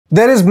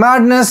There is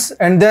madness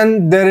and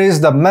then there is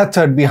the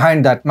method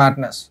behind that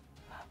madness.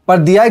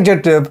 But the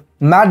adjective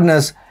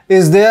madness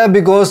is there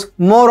because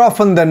more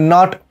often than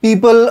not,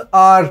 people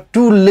are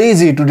too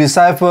lazy to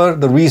decipher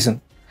the reason.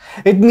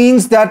 It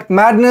means that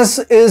madness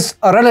is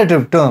a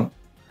relative term.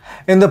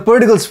 In the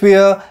political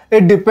sphere,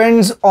 it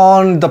depends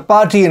on the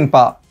party in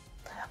power.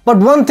 But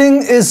one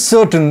thing is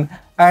certain,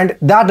 and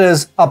that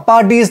is a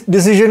party's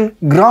decision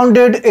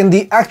grounded in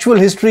the actual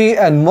history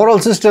and moral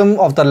system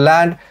of the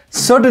land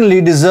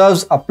certainly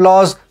deserves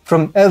applause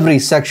from every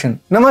section.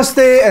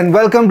 Namaste and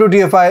welcome to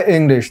TFI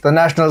English, the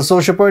national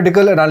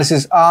socio-political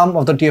analysis arm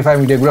of the TFI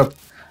Media Group.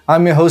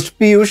 I'm your host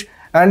Piyush,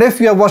 and if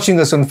you are watching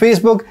us on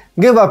Facebook,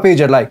 give our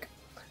page a like.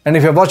 And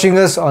if you're watching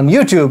us on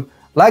YouTube,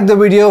 like the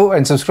video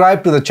and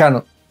subscribe to the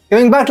channel.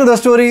 Coming back to the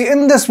story,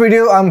 in this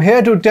video, I'm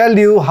here to tell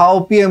you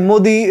how PM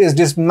Modi is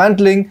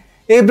dismantling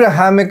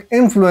Abrahamic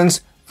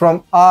influence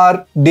from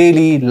our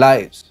daily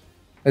lives.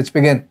 Let's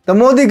begin. The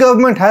Modi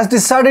government has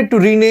decided to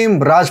rename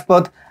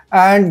Rajpath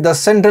and the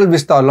Central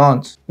Vista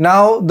lawns.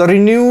 Now, the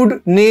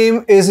renewed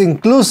name is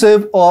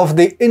inclusive of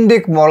the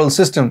Indic moral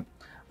system.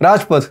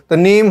 Rajpath, the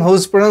name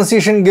whose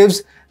pronunciation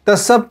gives the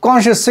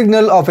subconscious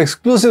signal of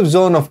exclusive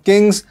zone of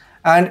kings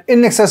and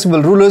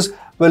inaccessible rulers,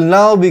 will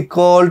now be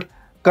called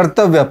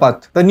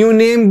Kartavya. The new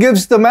name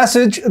gives the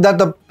message that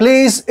the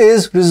place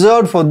is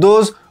reserved for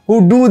those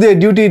who do their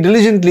duty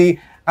diligently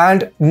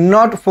and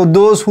not for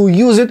those who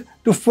use it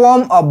to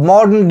form a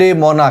modern-day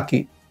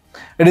monarchy.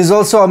 It is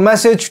also a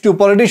message to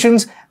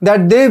politicians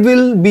that they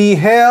will be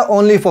here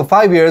only for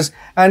 5 years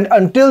and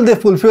until they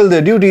fulfill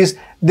their duties,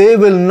 they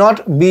will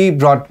not be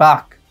brought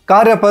back.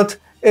 Kartavya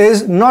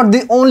is not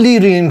the only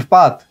renamed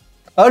path.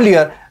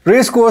 Earlier,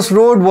 Racecourse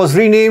Road was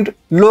renamed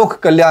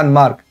Lok Kalyan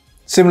Marg.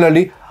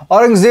 Similarly,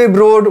 Aurangzeb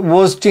Road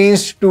was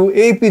changed to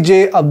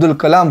APJ Abdul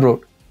Kalam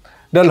Road.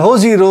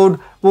 Dalhousie Road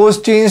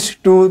was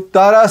changed to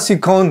Tara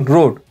Sikhon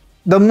Road.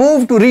 The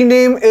move to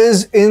rename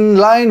is in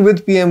line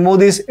with PM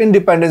Modi's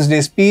Independence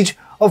Day speech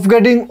of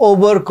getting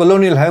over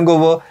colonial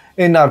hangover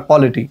in our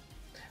polity.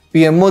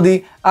 PM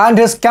Modi and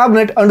his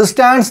cabinet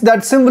understands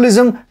that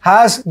symbolism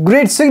has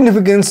great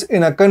significance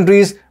in a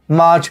country's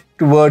march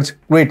towards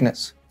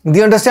greatness.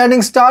 The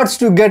understanding starts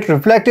to get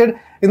reflected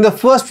in the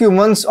first few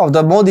months of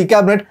the Modi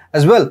cabinet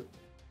as well.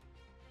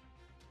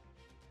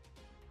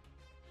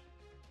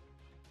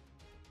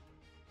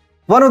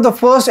 One of the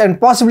first and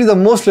possibly the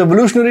most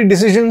revolutionary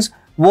decisions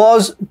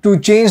was to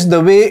change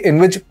the way in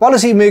which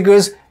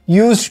policymakers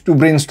used to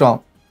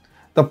brainstorm.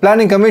 The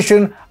Planning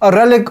Commission, a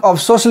relic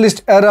of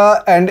socialist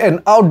era and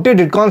an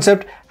outdated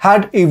concept,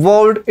 had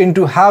evolved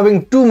into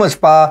having too much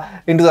power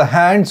into the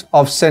hands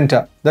of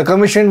centre. The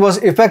commission was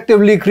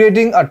effectively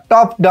creating a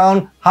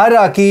top-down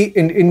hierarchy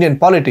in Indian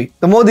polity.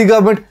 The Modi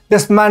government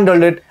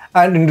dismantled it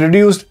and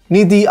introduced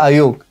Niti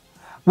Aayog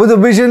with a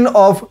vision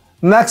of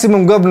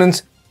maximum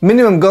governance,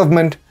 minimum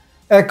government,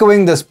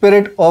 echoing the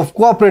spirit of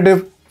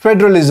cooperative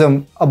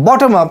federalism, a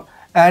bottom-up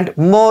and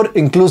more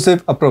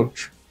inclusive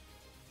approach.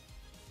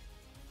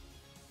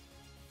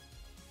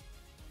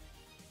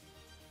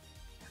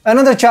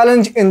 Another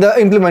challenge in the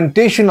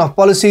implementation of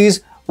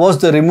policies was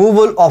the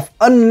removal of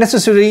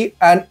unnecessary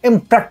and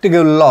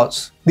impractical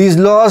laws. These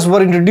laws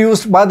were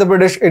introduced by the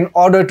British in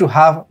order to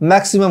have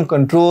maximum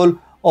control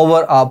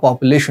over our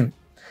population.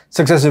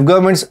 Successive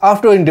governments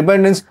after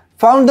independence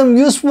found them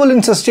useful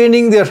in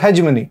sustaining their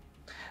hegemony.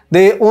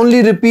 They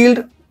only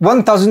repealed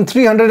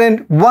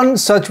 1,301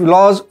 such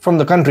laws from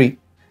the country.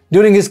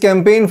 During his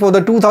campaign for the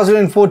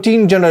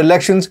 2014 general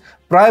elections,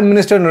 Prime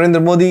Minister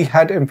Narendra Modi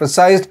had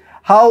emphasized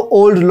how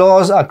old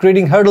laws are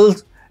creating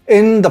hurdles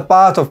in the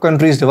path of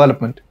country's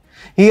development.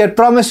 He had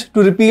promised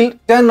to repeal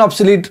 10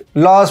 obsolete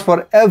laws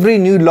for every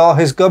new law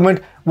his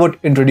government would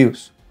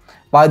introduce.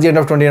 By the end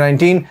of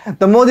 2019,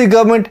 the Modi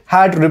government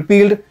had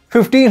repealed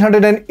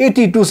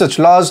 1,582 such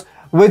laws,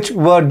 which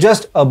were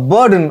just a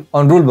burden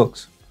on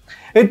rulebooks.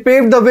 It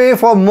paved the way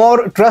for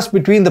more trust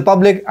between the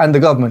public and the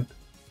government.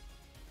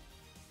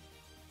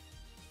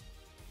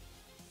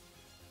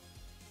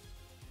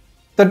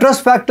 The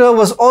trust factor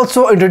was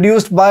also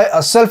introduced by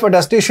a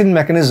self-attestation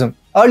mechanism.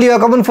 Earlier,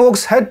 common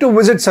folks had to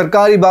visit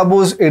Sarkari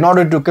Babus in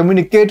order to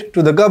communicate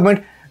to the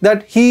government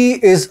that he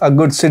is a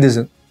good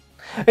citizen.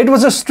 It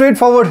was a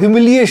straightforward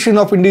humiliation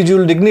of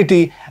individual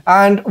dignity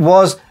and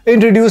was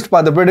introduced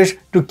by the British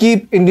to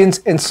keep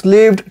Indians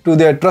enslaved to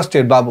their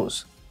trusted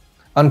Babus.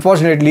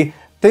 Unfortunately,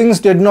 things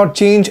did not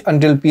change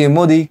until PM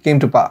Modi came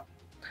to power.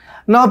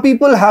 Now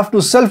people have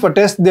to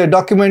self-attest their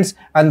documents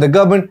and the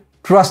government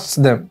trusts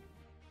them.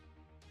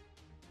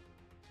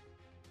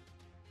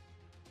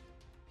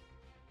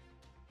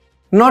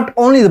 Not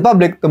only the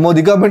public, the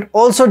Modi government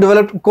also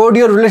developed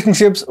cordial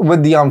relationships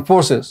with the armed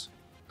forces.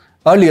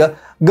 Earlier,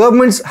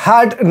 governments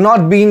had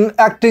not been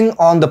acting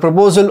on the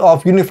proposal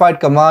of unified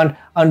command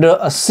under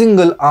a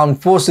single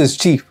armed forces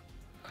chief.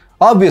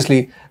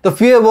 Obviously, the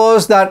fear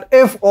was that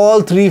if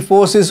all three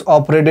forces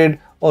operated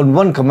on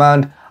one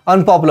command,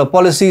 unpopular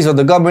policies of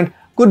the government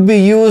could be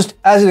used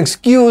as an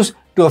excuse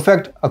to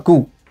effect a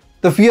coup.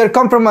 The fear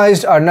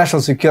compromised our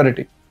national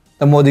security.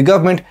 The Modi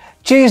government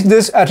changed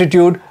this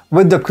attitude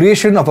with the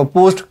creation of a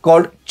post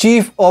called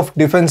Chief of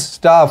Defence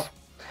Staff.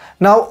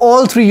 Now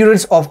all three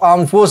units of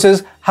armed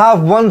forces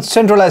have one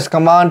centralized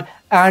command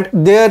and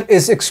there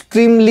is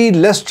extremely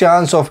less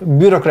chance of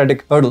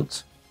bureaucratic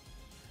hurdles.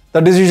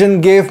 The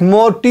decision gave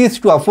more teeth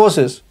to our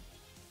forces.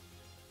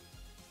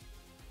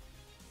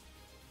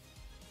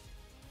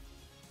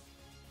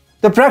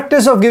 The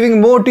practice of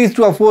giving more teeth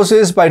to our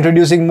forces by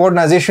introducing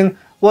modernization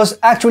was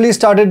actually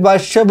started by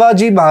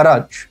Shivaji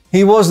Maharaj.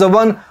 He was the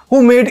one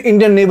who made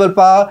Indian naval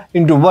power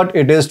into what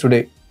it is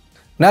today.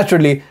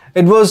 Naturally,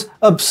 it was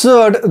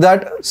absurd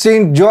that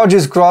St.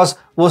 George's Cross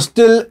was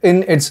still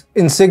in its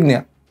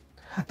insignia.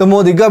 The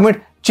Modi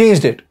government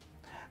changed it.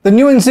 The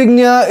new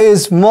insignia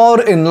is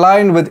more in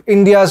line with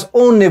India's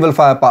own naval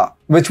firepower,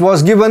 which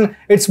was given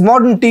its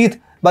modern teeth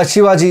by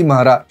Shivaji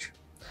Maharaj.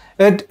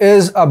 It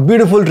is a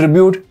beautiful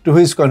tribute to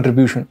his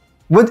contribution.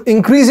 With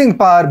increasing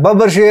power,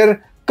 Babur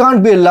Sher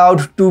can't be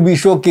allowed to be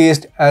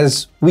showcased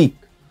as weak.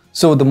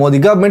 So the Modi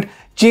government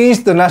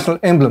changed the national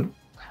emblem.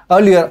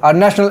 Earlier, our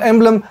national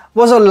emblem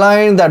was a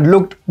lion that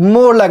looked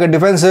more like a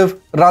defensive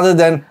rather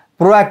than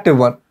proactive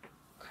one.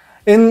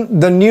 In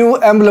the new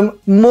emblem,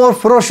 more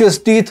ferocious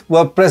teeth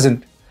were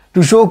present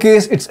to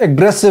showcase its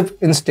aggressive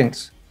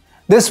instincts.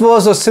 This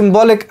was a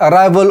symbolic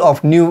arrival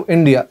of New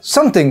India,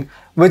 something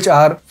which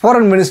our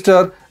Foreign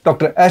Minister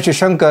Dr. S.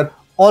 Shankar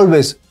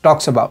always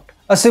talks about.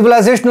 A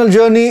civilizational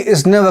journey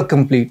is never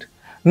complete.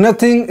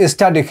 Nothing is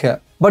static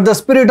here. But the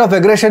spirit of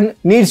aggression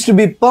needs to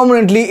be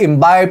permanently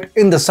imbibed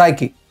in the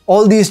psyche.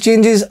 All these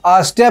changes are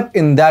a step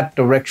in that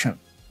direction.